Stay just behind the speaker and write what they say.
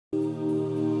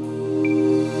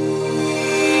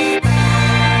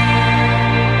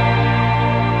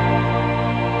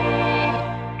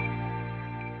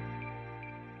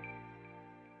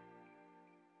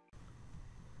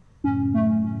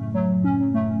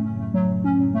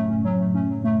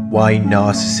Why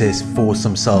narcissists force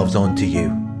themselves onto you.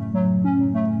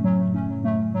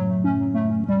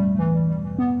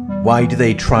 Why do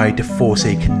they try to force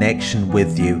a connection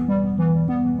with you?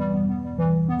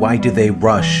 Why do they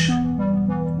rush?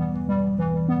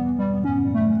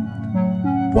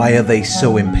 Why are they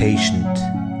so impatient?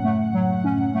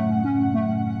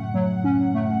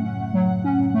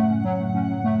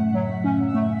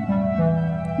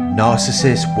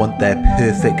 Narcissists want their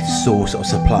perfect source of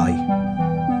supply.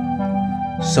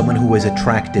 Someone who is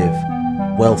attractive,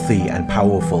 wealthy and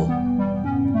powerful.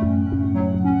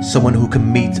 Someone who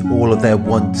can meet all of their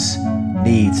wants,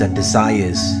 needs and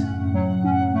desires.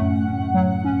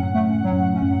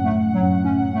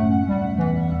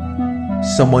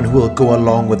 Someone who will go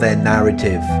along with their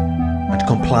narrative and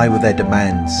comply with their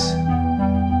demands.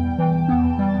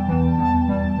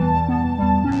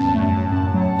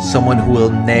 Someone who will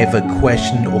never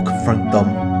question or confront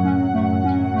them,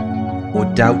 or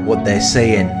doubt what they're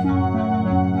saying.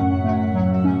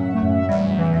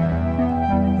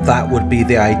 That would be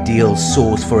the ideal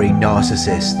source for a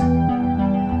narcissist.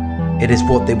 It is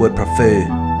what they would prefer.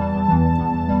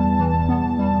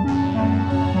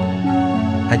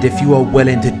 And if you are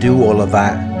willing to do all of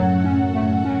that,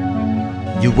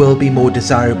 you will be more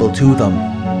desirable to them.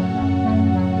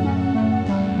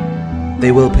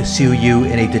 They will pursue you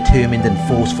in a determined and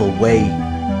forceful way.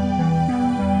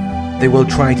 They will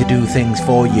try to do things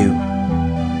for you.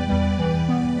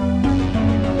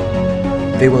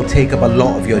 They will take up a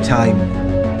lot of your time.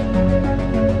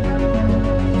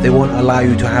 They won't allow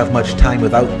you to have much time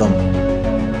without them.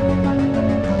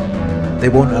 They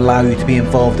won't allow you to be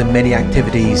involved in many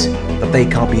activities that they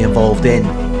can't be involved in.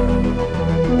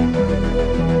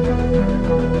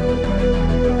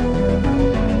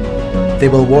 They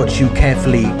will watch you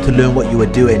carefully to learn what you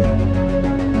are doing.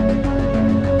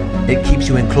 It keeps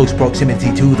you in close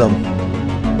proximity to them,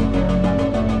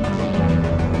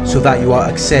 so that you are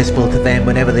accessible to them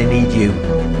whenever they need you.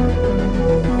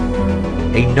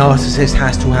 A narcissist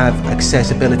has to have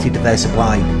accessibility to their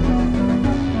supply.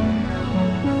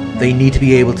 They need to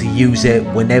be able to use it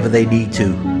whenever they need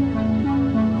to.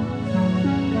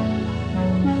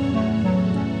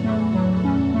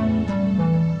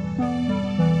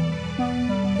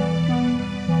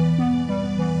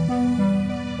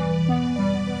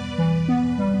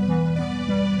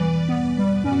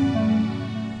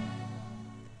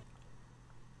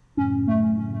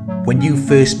 When you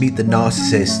first meet the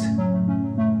narcissist,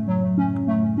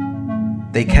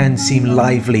 they can seem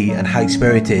lively and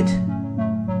high-spirited.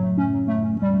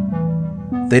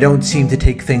 They don't seem to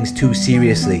take things too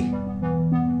seriously.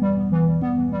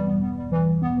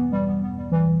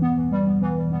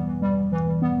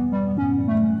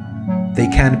 They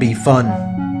can be fun.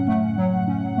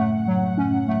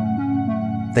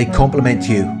 They compliment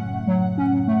you.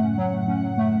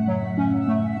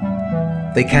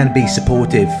 They can be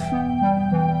supportive.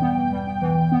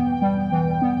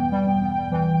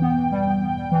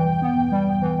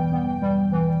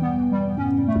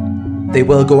 They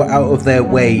will go out of their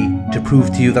way to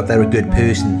prove to you that they're a good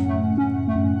person.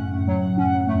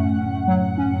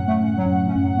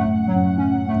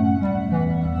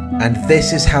 And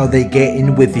this is how they get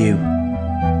in with you.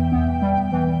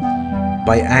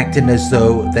 By acting as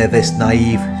though they're this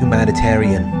naive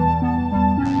humanitarian.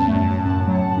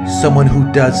 Someone who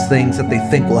does things that they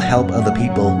think will help other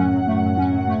people.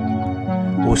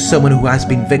 Or someone who has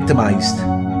been victimized.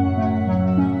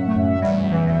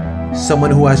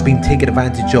 Someone who has been taken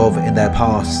advantage of in their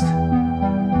past.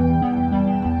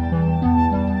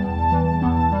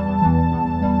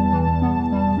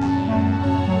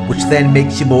 Which then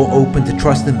makes you more open to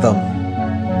trusting them.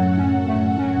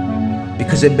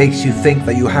 Because it makes you think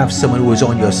that you have someone who is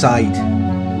on your side.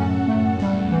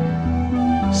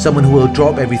 Someone who will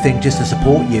drop everything just to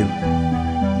support you.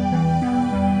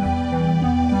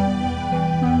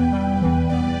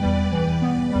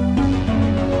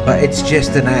 But it's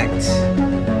just an act.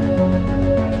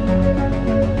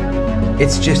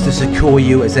 It's just to secure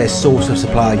you as their source of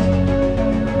supply.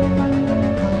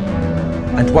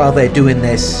 And while they're doing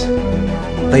this,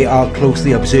 they are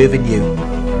closely observing you.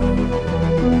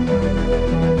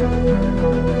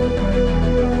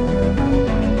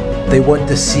 They want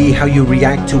to see how you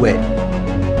react to it.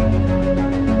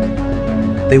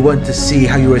 They want to see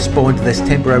how you respond to this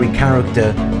temporary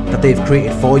character that they've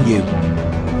created for you.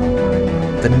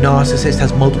 The narcissist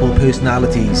has multiple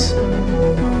personalities,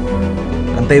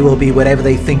 and they will be whatever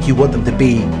they think you want them to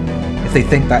be if they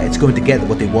think that it's going to get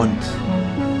what they want.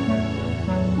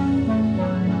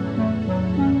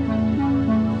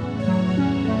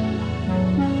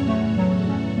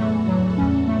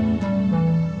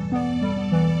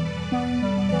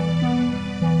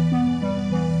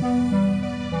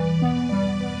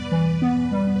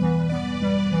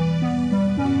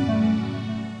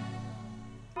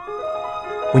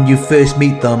 when you first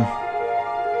meet them,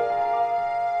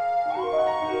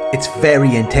 it's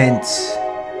very intense.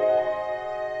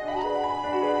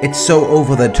 It's so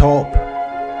over the top.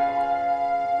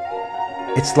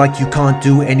 It's like you can't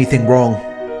do anything wrong.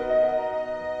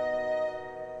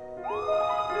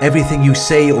 Everything you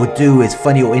say or do is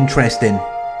funny or interesting.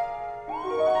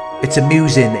 It's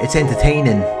amusing, it's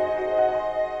entertaining.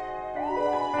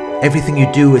 Everything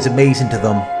you do is amazing to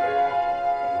them.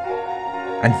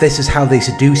 And this is how they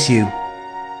seduce you.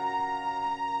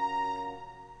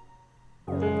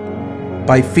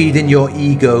 By feeding your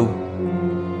ego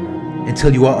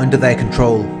until you are under their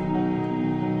control.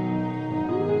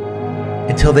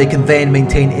 Until they can then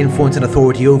maintain influence and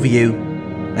authority over you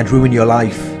and ruin your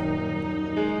life.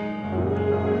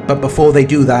 But before they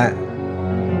do that,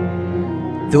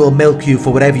 they will milk you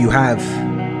for whatever you have.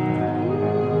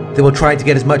 They will try to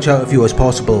get as much out of you as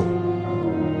possible.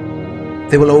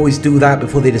 They will always do that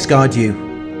before they discard you.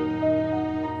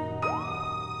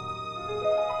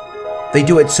 They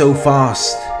do it so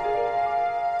fast.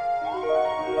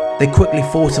 They quickly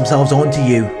force themselves onto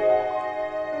you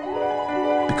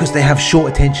because they have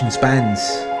short attention spans.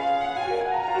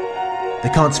 They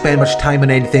can't spend much time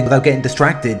on anything without getting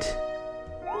distracted.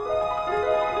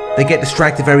 They get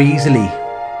distracted very easily.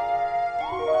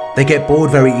 They get bored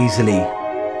very easily.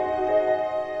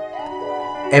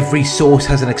 Every source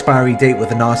has an expiry date with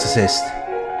a narcissist.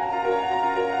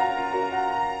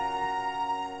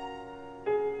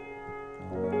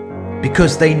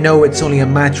 Because they know it's only a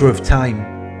matter of time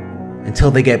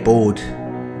until they get bored.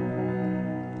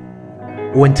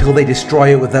 Or until they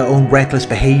destroy it with their own reckless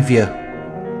behaviour.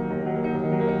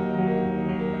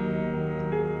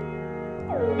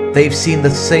 They've seen the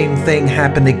same thing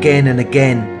happen again and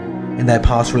again in their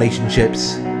past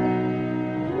relationships.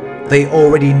 They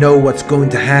already know what's going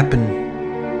to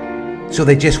happen, so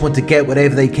they just want to get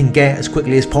whatever they can get as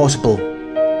quickly as possible.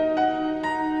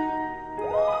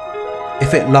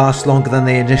 If it lasts longer than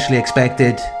they initially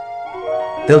expected,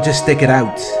 they'll just stick it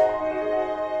out.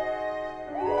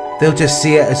 They'll just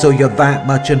see it as though you're that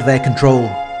much under their control.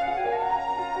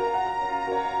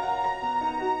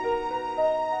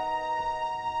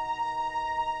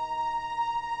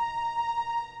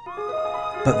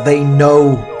 But they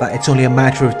know that it's only a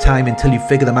matter of time until you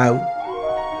figure them out.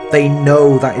 They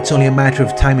know that it's only a matter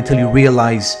of time until you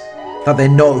realise that they're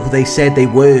not who they said they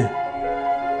were.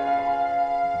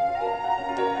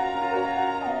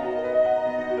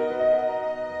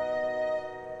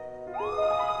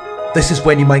 This is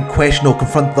when you might question or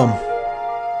confront them.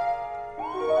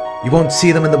 You won't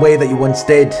see them in the way that you once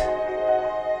did.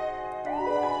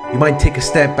 You might take a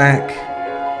step back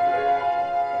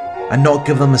and not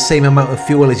give them the same amount of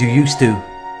fuel as you used to.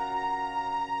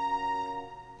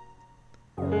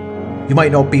 You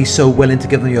might not be so willing to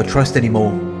give them your trust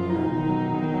anymore.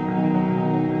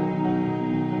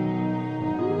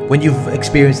 When you've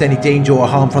experienced any danger or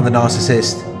harm from the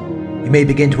narcissist, you may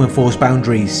begin to enforce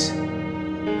boundaries.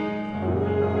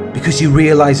 Because you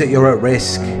realise that you're at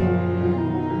risk.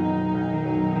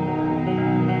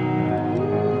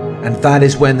 And that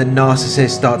is when the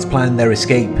narcissist starts planning their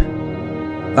escape.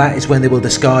 That is when they will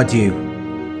discard you.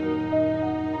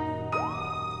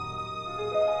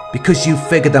 Because you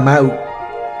figured them out.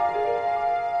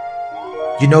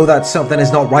 You know that something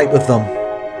is not right with them.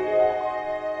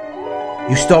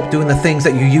 You stop doing the things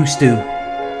that you used to.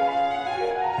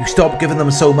 You stop giving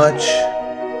them so much.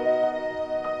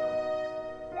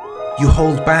 You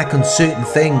hold back on certain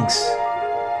things,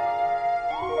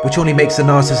 which only makes the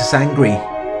narcissist angry.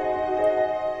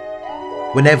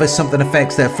 Whenever something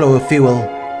affects their flow of fuel,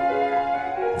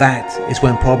 that is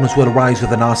when problems will arise with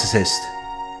the narcissist.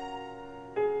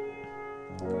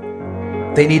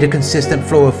 They need a consistent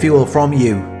flow of fuel from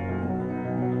you.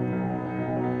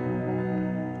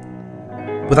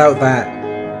 Without that,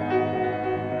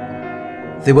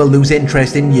 they will lose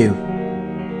interest in you.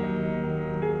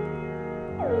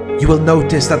 You will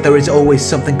notice that there is always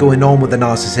something going on with the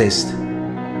narcissist.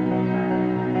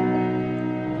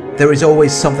 There is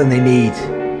always something they need.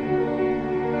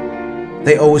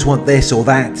 They always want this or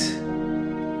that.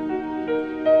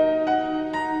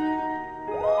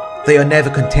 They are never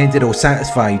contented or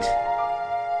satisfied.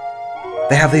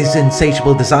 They have these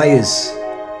insatiable desires.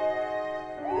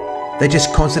 They're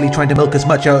just constantly trying to milk as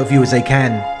much out of you as they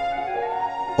can.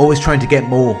 Always trying to get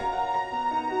more.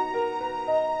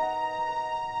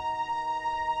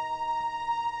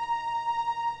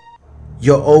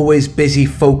 You're always busy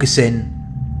focusing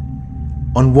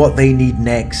on what they need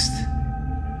next.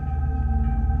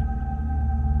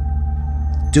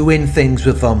 Doing things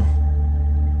with them.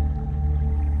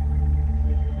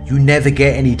 You never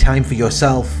get any time for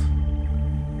yourself.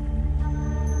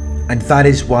 And that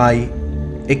is why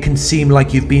it can seem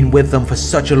like you've been with them for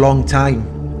such a long time,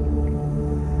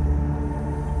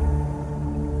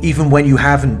 even when you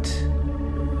haven't.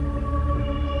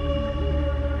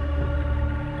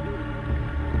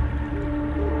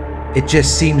 It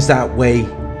just seems that way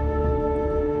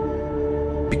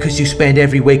because you spend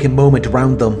every waking moment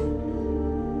around them.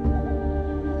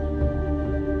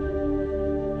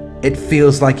 It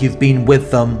feels like you've been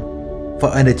with them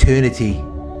for an eternity,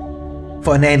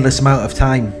 for an endless amount of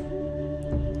time.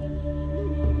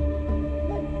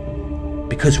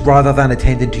 Because rather than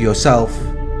attending to yourself,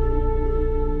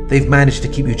 they've managed to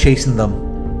keep you chasing them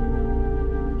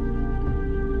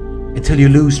until you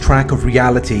lose track of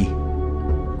reality.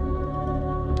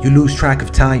 You lose track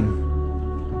of time.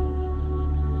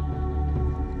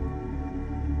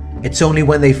 It's only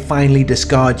when they finally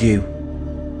discard you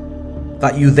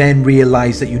that you then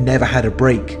realize that you never had a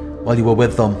break while you were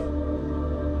with them.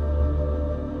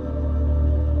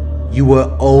 You were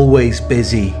always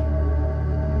busy.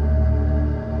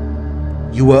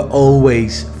 You were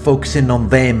always focusing on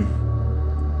them,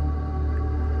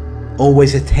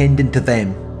 always attending to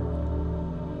them,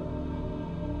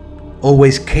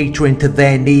 always catering to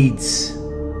their needs.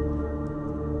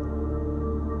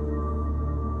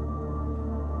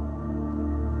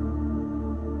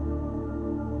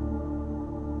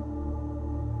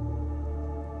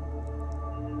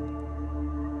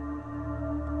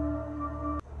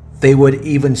 They would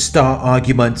even start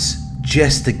arguments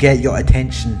just to get your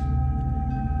attention,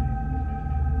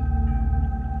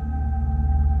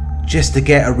 just to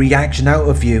get a reaction out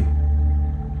of you,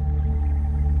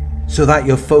 so that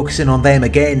you're focusing on them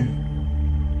again.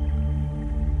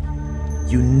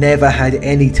 You never had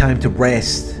any time to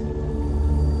rest.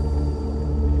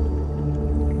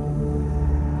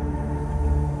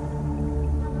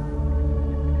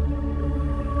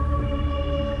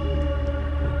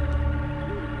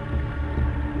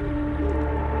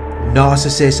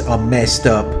 Narcissists are messed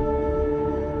up,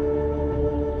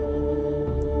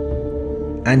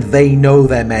 and they know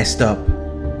they're messed up,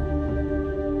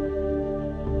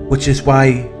 which is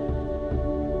why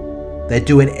they're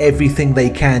doing everything they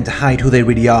can to hide who they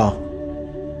really are.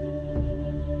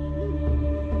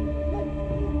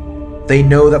 They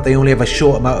know that they only have a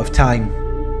short amount of time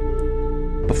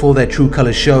before their true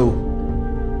colours show,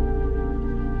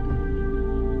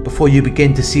 before you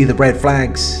begin to see the red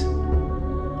flags.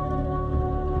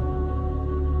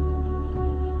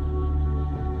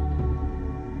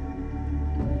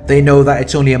 They know that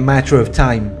it's only a matter of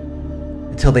time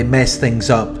until they mess things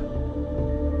up.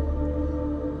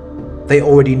 They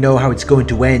already know how it's going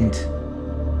to end,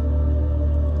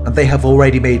 and they have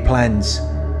already made plans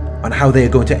on how they are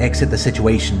going to exit the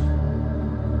situation.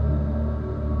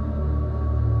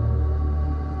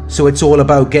 So it's all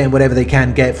about getting whatever they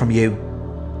can get from you,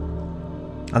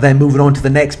 and then moving on to the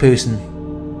next person.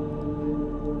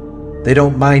 They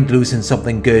don't mind losing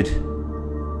something good,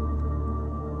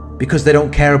 because they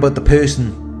don't care about the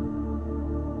person,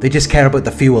 they just care about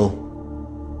the fuel.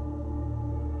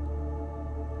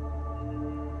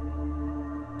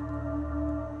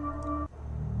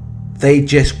 They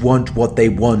just want what they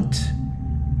want,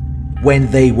 when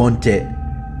they want it,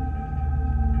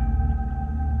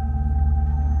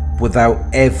 without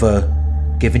ever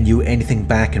giving you anything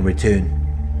back in return.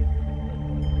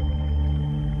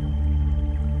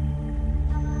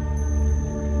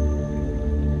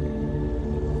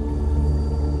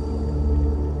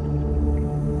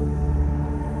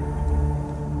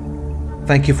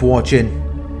 Thank you for watching.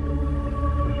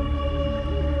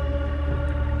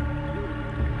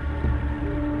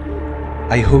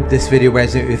 I hope this video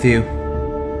resonated with you.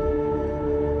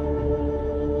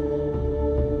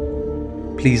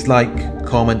 Please like,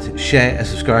 comment, share and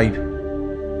subscribe.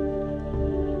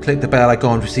 Click the bell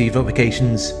icon to receive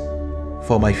notifications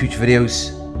for my future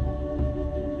videos.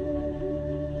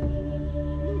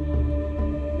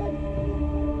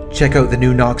 Check out the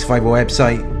new Narc Survivor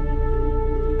website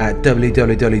at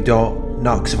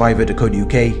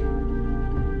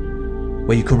www.narcsurvivor.co.uk,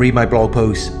 where you can read my blog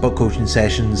posts, book coaching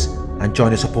sessions and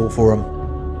join a support forum.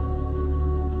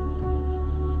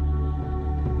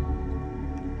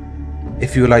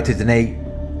 If you would like to donate,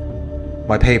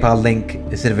 my PayPal link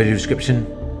is in the video description.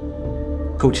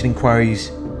 Coaching inquiries,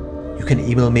 you can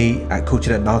email me at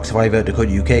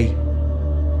coaching@narcsurvivor.co.uk.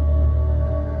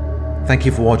 Thank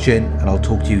you for watching, and I'll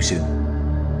talk to you soon.